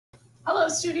Hello,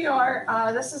 Studio Art.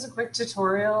 This is a quick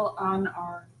tutorial on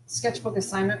our sketchbook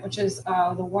assignment, which is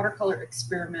the watercolor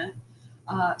experiment.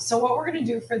 So what we're going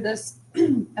to do for this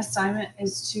assignment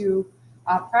is to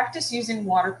practice using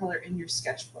watercolor in your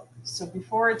sketchbook. So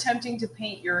before attempting to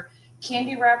paint your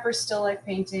candy wrapper still life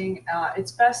painting,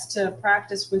 it's best to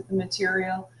practice with the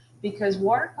material because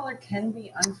watercolor can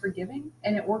be unforgiving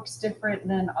and it works different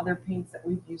than other paints that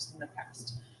we've used in the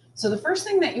past. So the first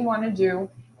thing that you want to do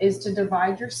is to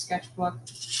divide your sketchbook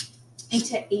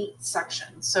into 8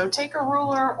 sections. So take a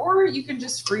ruler, or you can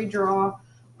just free draw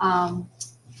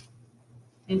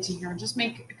into here and just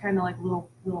make kind of like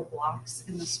little blocks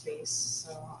in the space.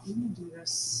 So I'm gonna do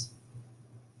this.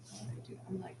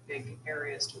 I like big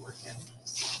areas to work in.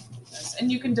 So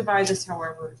and you can divide this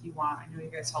however you want. I know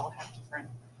you guys all have different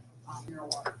your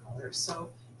watercolors. So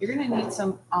you're gonna need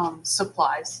some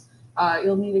supplies.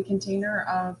 You'll need a container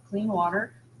of clean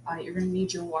water. You're going to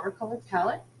need your watercolor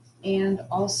palette, and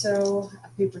also a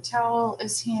paper towel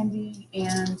is handy,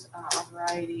 and a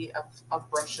variety of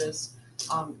brushes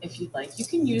if you'd like. You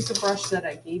can use the brush that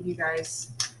I gave you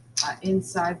guys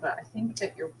inside, but I think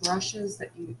that your brushes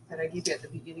that I gave you at the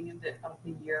beginning of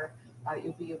the year,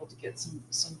 you'll be able to get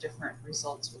some different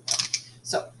results with them.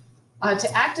 So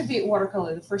to activate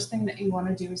watercolor, the first thing that you want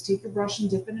to do is take your brush and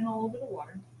dip it in a little bit of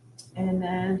water. And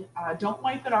then don't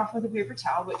wipe it off with a paper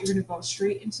towel, but you're going to go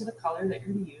straight into the color that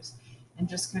you're going to use and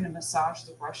just kind of massage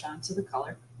the brush onto the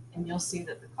color, and you'll see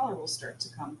that the color will start to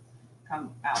come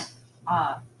out.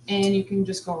 And you can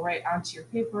just go right onto your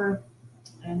paper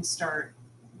and start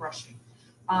brushing.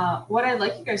 What I'd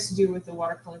like you guys to do with the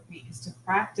watercolor paint is to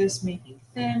practice making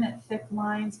thin, thick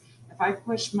lines. If I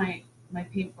push my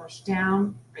paintbrush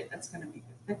down, right, that's going to make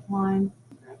a thick line.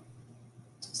 Grab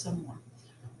some more.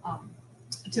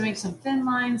 To make some thin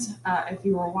lines, if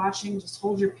you were watching, just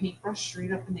hold your paintbrush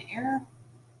straight up in the air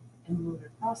and move it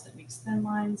across. That makes thin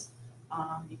lines.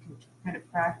 You can kind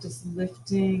of practice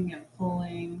lifting and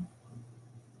pulling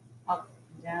up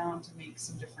and down to make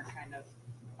some different kind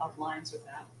of lines with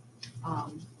that.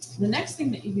 The next thing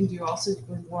that you can do also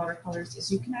with watercolors is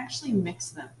you can actually mix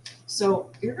them. So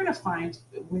you're going to find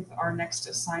with our next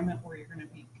assignment where you're going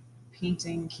to be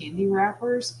painting candy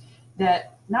wrappers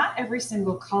that not every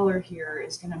single color here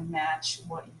is going to match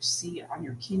what you see on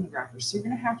your candy wrapper. So you're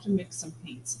going to have to mix some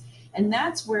paints. And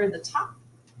that's where the top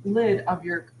lid of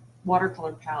your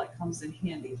watercolor palette comes in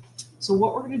handy. So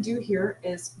what we're going to do here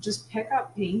is just pick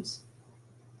up paint.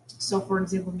 So for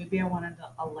example, maybe I wanted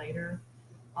a lighter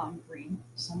green.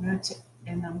 So I'm going to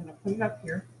put it up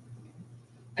here.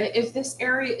 If this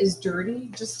area is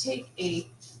dirty, just take a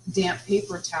damp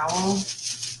paper towel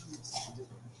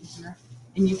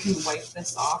and you can wipe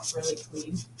this off really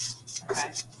clean.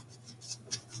 Okay,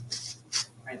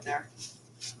 right there.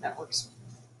 That works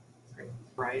great.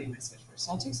 Writing my sketchbook.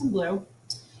 So I'll take some blue,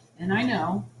 and I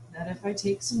know that if I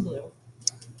take some blue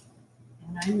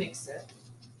and I mix it,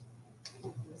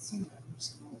 I'm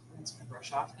just going to rinse my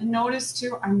brush off. And notice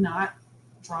too, I'm not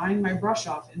drawing my brush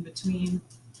off in between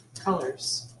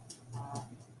colors.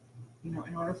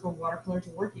 In order for watercolor to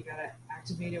work, you got to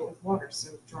activate it with water.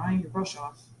 So drawing your brush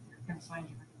off, you're going to find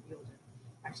you're not going to be able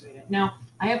to activate it. Now,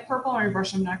 I have purple on my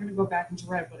brush. I'm not going to go back into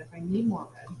red, but if I need more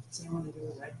red, say I want to do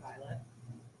a red violet,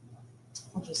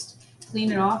 I'll just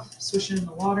clean it off, swish it in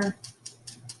the water.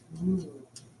 Ooh.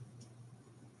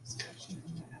 Actually, I'm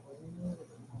going to add a little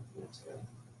bit more blue to it.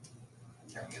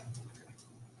 There we go.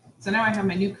 So now I have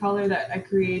my new color that I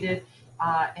created,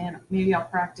 and maybe I'll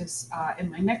practice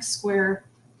in my next square,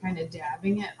 kind of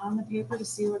dabbing it on the paper to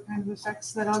see what kind of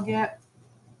effects that I'll get.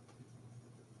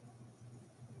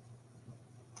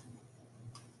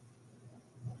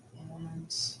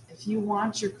 And if you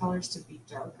want your colors to be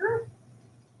darker,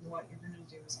 what you're going to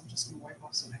do is I'm just going to wipe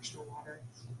off some extra water.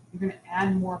 You're going to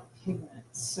add more pigment.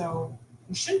 So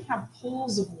you shouldn't have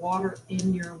pools of water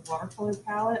in your watercolor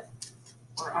palette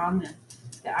or on the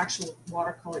actual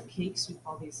watercolor cakes. We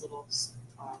call these little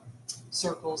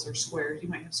circles or squares. You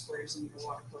might have squares in your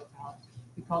watercolor palette.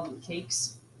 We call them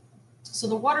cakes. So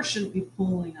the water shouldn't be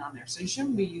pooling on there. So you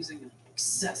shouldn't be using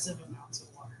excessive amounts of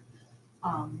water.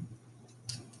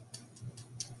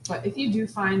 But if you do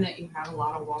find that you have a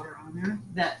lot of water on there,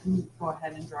 then go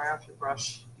ahead and dry off your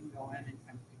brush and go in and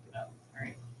kind of pick it up. All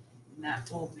right, and that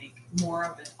will make more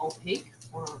of an opaque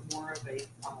or more of a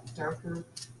darker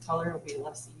color. It'll be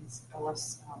less easy,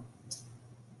 what's the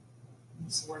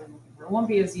word I'm looking for? It won't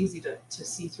be as easy to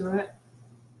see through it.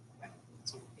 Okay,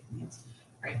 that's what it means.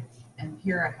 Right, and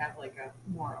here I have like a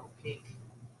more opaque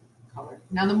color.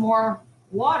 Now, the more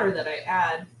water that I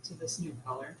add to this new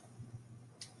color,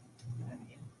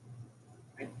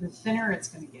 the thinner it's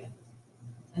going to get,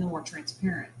 and the more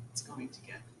transparent it's going to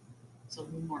get. It's a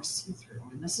little more see-through.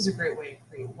 And this is a great way to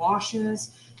create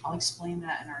washes. I'll explain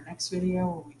that in our next video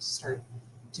when we start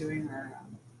doing our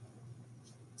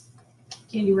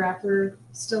candy wrapper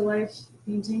still life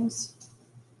paintings.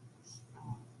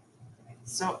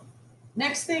 So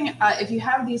next thing, if you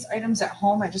have these items at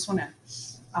home, I just want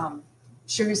to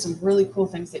show you some really cool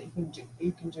things that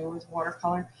you can do with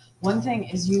watercolor. One thing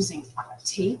is using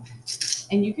tape,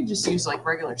 and you can just use like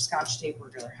regular Scotch tape,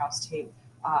 regular house tape.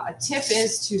 A tip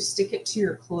is to stick it to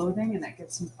your clothing, and that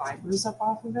gets some fibers up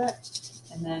off of it,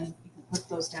 and then you can put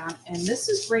those down. And this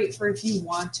is great for if you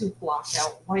want to block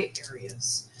out white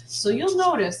areas. So you'll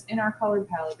notice in our color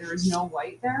palette there is no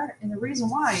white there, and the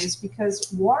reason why is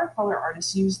because watercolor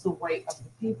artists use the white of the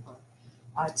paper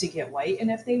to get white, and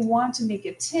if they want to make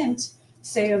a tint,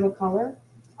 say of a color,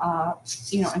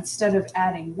 instead of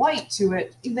adding white to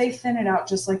it, they thin it out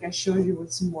just like I showed you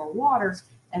with some more water,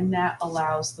 and that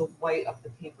allows the white of the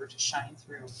paper to shine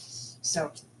through.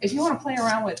 So if you want to play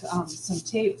around with some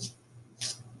tape,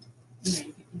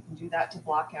 you can do that to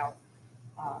block out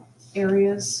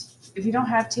areas. If you don't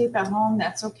have tape at home,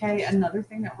 that's okay. Another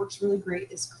thing that works really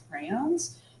great is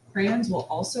crayons. Crayons will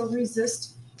also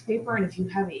resist paper, and if you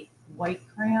have a white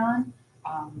crayon,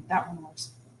 that one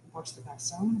works the best.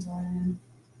 So I'm gonna go in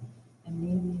and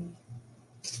maybe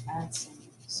add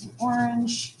some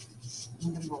orange.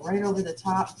 I'm gonna go right over the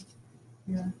top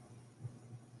here.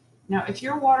 Now, if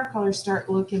your watercolors start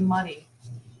looking muddy,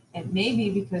 it may be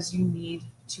because you need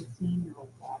to clean your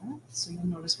water. So you'll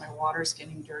notice my water is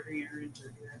getting dirtier and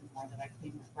dirtier the more that I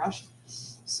clean my brush.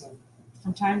 So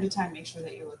from time to time, make sure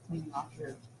that you are cleaning off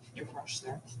your brush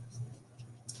there.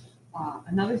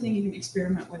 Another thing you can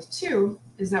experiment with too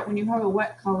is that when you have a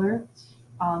wet color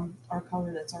or a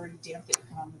color that's already damp that you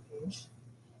put on the page,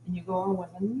 and you go on with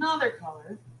another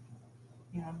color,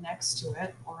 next to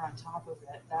it or on top of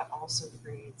it, that also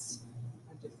creates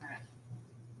a different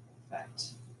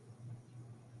effect.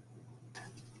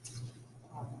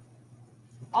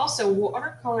 Also,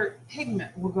 watercolor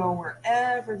pigment will go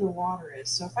wherever the water is.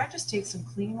 So if I just take some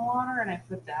clean water and I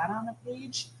put that on the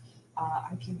page,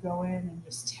 I can go in and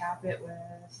just tap it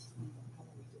with,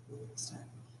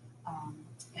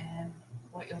 and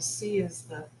what you'll see is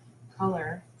the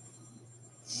color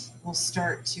will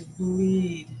start to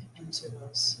bleed into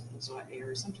those wet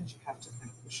areas. Sometimes you have to kind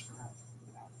of push it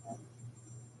around.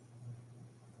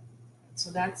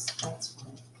 So that's fine.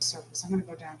 Surface. I'm going to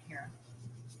go down here.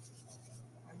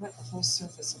 I wet the whole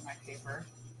surface of my paper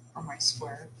or my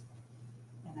square,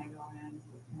 and I go in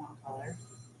with one color.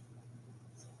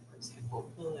 For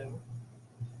example, blue.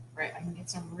 Right, I can get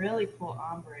some really cool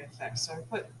ombre effects. So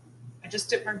I just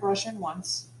dip my brush in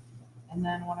once, and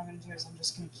then what I'm going to do is I'm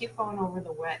just going to keep going over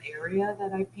the wet area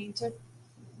that I painted,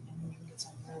 and you can get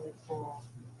some really cool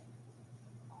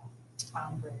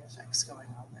ombre effects going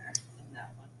on there in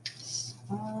that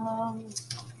one.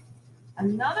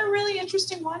 Another really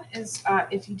interesting one is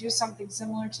if you do something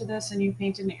similar to this and you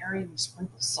paint an area and you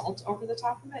sprinkle salt over the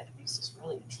top of it, it makes this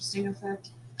really interesting effect.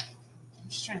 I'm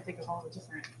just trying to think of all the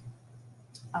different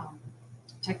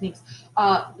techniques.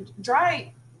 A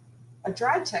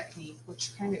dry technique,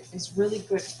 which kind of is really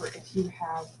good for if you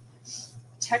have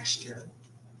texture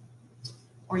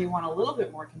or you want a little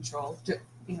bit more control,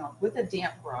 with a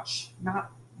damp brush,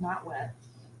 not wet,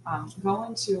 go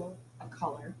into a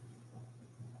color,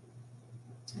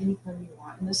 any color you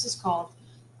want. And this is called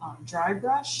dry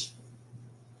brush.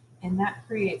 And that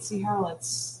creates, see how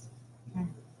it's kind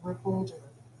of rippled,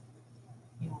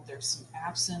 or there's some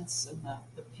absence in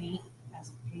the paint as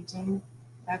a painting.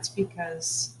 That's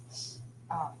because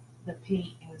the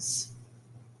paint is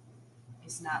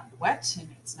not wet and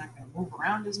it's not going to move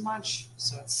around as much,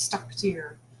 so it's stuck to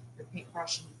your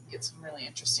paintbrush, and you can get some really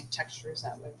interesting textures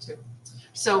that way too.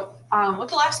 So with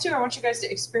the last two, I want you guys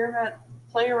to experiment,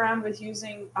 play around with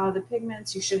using the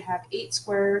pigments. You should have 8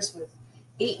 squares with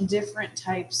 8 different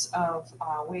types of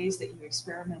ways that you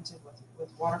experimented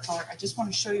with watercolor. I just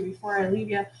want to show you before I leave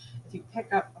you, if you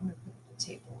pick up, I'm going to pick up the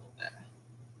tape a little bit,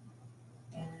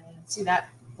 and see that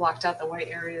blocked out the white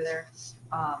area there.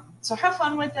 So have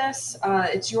fun with this.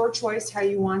 It's your choice how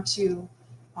you want to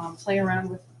play around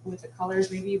with the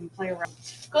colors, maybe even play around.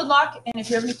 Good luck, and if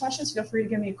you have any questions, feel free to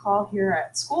give me a call here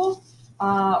at school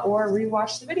or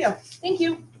rewatch the video. Thank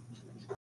you.